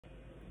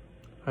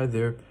Hi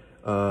there.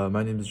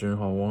 My name is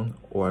Junhua Wang,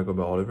 or I go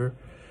by Oliver.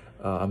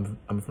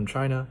 I'm from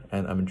China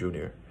and I'm a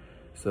junior.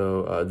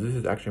 So this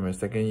is actually my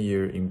second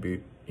year in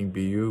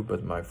BU,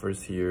 but my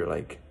first year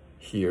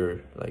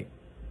here,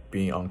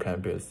 being on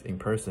campus in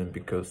person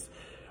because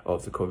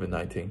of the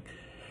COVID-19.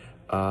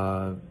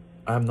 I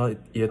have not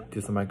yet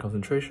decided my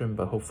concentration,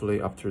 but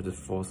hopefully after the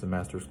fall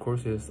semester's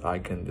courses, I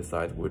can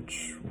decide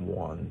which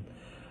one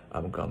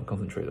I'm gonna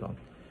concentrate on.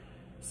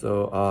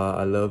 So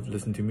I love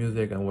listening to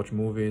music and watch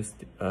movies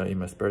in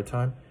my spare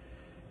time.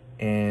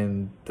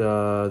 And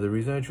the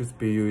reason I choose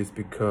BU is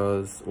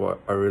because, well,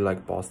 I really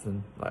like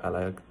Boston. Like I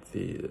like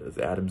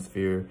the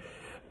atmosphere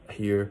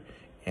here.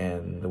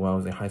 And when I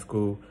was in high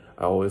school,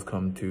 I always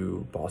come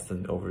to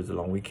Boston over the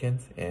long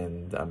weekends,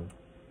 and I'm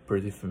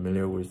pretty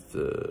familiar with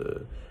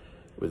the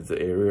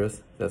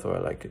areas. That's why I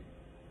like it.